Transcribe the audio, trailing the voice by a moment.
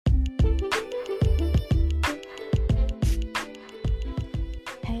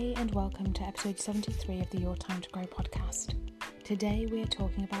and welcome to episode 73 of the Your Time to Grow podcast. Today we are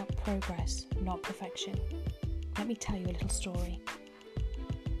talking about progress, not perfection. Let me tell you a little story.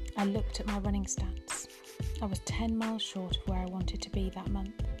 I looked at my running stats. I was 10 miles short of where I wanted to be that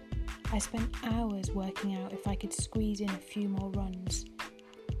month. I spent hours working out if I could squeeze in a few more runs.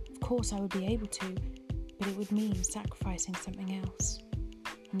 Of course I would be able to, but it would mean sacrificing something else.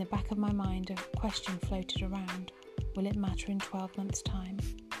 In the back of my mind, a question floated around. Will it matter in 12 months' time?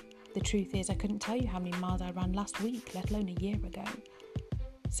 The truth is, I couldn't tell you how many miles I ran last week, let alone a year ago.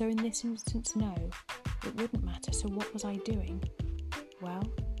 So in this instance, no, it wouldn't matter. So what was I doing? Well,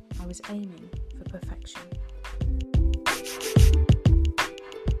 I was aiming for perfection.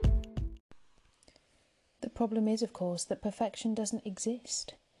 The problem is, of course, that perfection doesn't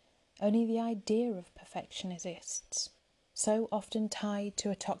exist. Only the idea of perfection exists. So often tied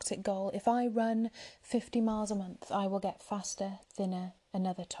to a toxic goal. If I run 50 miles a month, I will get faster, thinner,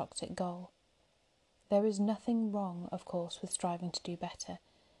 another toxic goal. There is nothing wrong, of course, with striving to do better,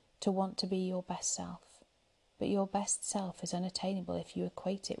 to want to be your best self. But your best self is unattainable if you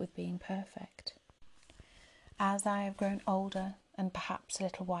equate it with being perfect. As I have grown older and perhaps a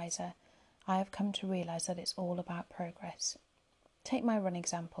little wiser, I have come to realise that it's all about progress. Take my run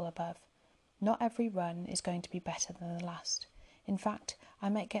example above. Not every run is going to be better than the last. In fact, I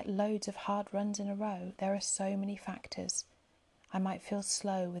might get loads of hard runs in a row. There are so many factors. I might feel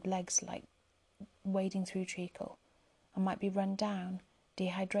slow with legs like wading through treacle. I might be run down,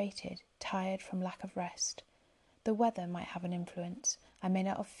 dehydrated, tired from lack of rest. The weather might have an influence. I may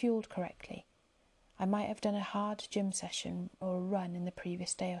not have fueled correctly. I might have done a hard gym session or a run in the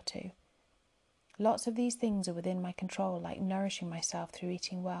previous day or two. Lots of these things are within my control, like nourishing myself through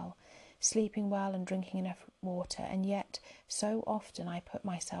eating well, sleeping well and drinking enough water, and yet so often I put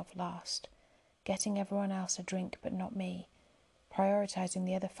myself last, getting everyone else a drink but not me, prioritising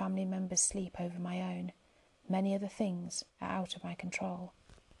the other family members' sleep over my own. Many other things are out of my control.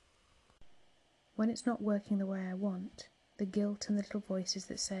 When it's not working the way I want, the guilt and the little voices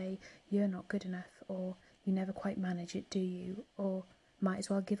that say, you're not good enough, or you never quite manage it, do you, or might as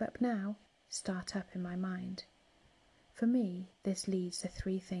well give up now, start up in my mind. For me, this leads to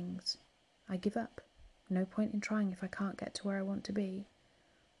three things. I give up. No point in trying if I can't get to where I want to be.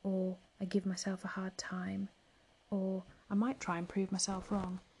 Or I give myself a hard time. Or I might try and prove myself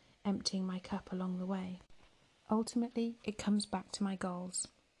wrong, emptying my cup along the way. Ultimately, it comes back to my goals,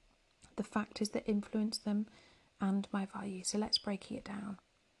 the factors that influence them, and my values. So let's break it down.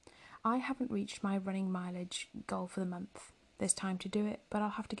 I haven't reached my running mileage goal for the month. There's time to do it, but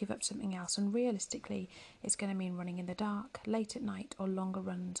I'll have to give up something else, and realistically, it's going to mean running in the dark, late at night, or longer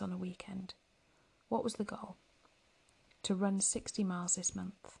runs on a weekend. What was the goal? To run 60 miles this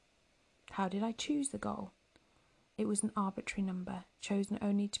month. How did I choose the goal? It was an arbitrary number, chosen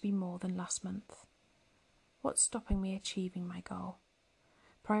only to be more than last month. What's stopping me achieving my goal?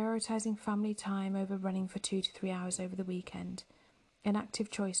 Prioritising family time over running for 2 to 3 hours over the weekend. An active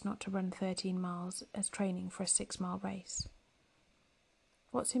choice not to run 13 miles as training for a 6-mile race.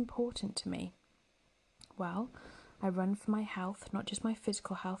 What's important to me? Well, I run for my health, not just my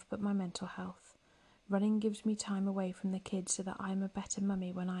physical health, but my mental health. Running gives me time away from the kids so that I'm a better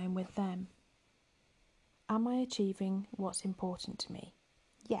mummy when I am with them. Am I achieving what's important to me?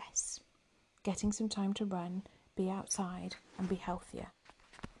 Yes. Getting some time to run, be outside, and be healthier.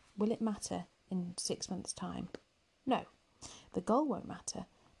 Will it matter in 6 months' time? No. The goal won't matter,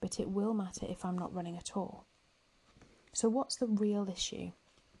 but it will matter if I'm not running at all. So what's the real issue?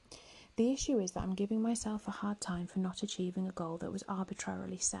 The issue is that I'm giving myself a hard time for not achieving a goal that was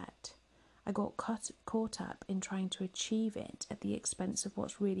arbitrarily set. I got caught up in trying to achieve it at the expense of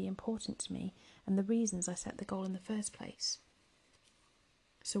what's really important to me and the reasons I set the goal in the first place.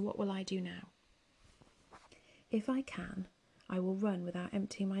 So what will I do now? If I can, I will run without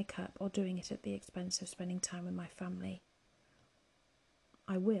emptying my cup or doing it at the expense of spending time with my family.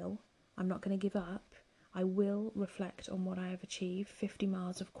 I'm not going to give up. I will reflect on what I have achieved, 50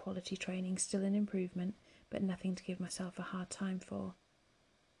 miles of quality training, still an improvement, but nothing to give myself a hard time for.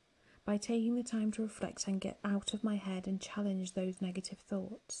 By taking the time to reflect and get out of my head and challenge those negative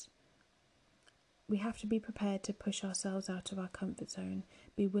thoughts. We have to be prepared to push ourselves out of our comfort zone,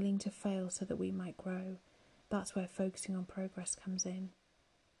 be willing to fail so that we might grow. That's where focusing on progress comes in.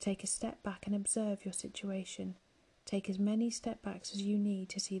 Take a step back and observe your situation. Take as many step backs as you need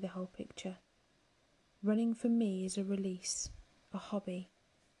to see the whole picture. Running for me is a release, a hobby.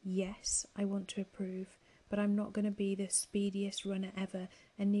 Yes, I want to improve, but I'm not going to be the speediest runner ever,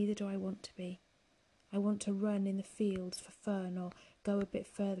 and neither do I want to be. I want to run in the fields for fun or go a bit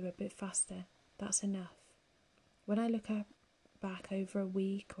further, a bit faster. That's enough. When I look up back over a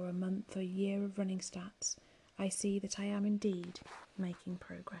week or a month or a year of running stats, I see that I am indeed making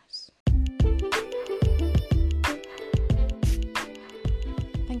progress.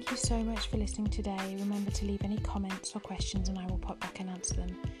 Thank you so much for listening today. Remember to leave any comments or questions and I will pop back and answer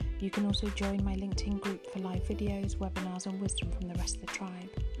them. You can also join my LinkedIn group for live videos, webinars and wisdom from the rest of the tribe.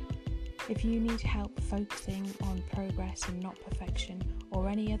 If you need help focusing on progress and not perfection, or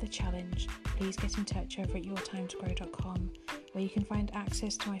any other challenge, please get in touch over at yourtimetogrow.com, where you can find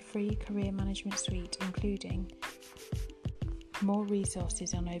access to my free career management suite, including more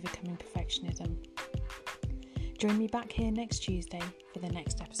resources on overcoming perfectionism. Join me back here next Tuesday for the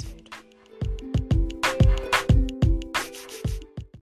next episode.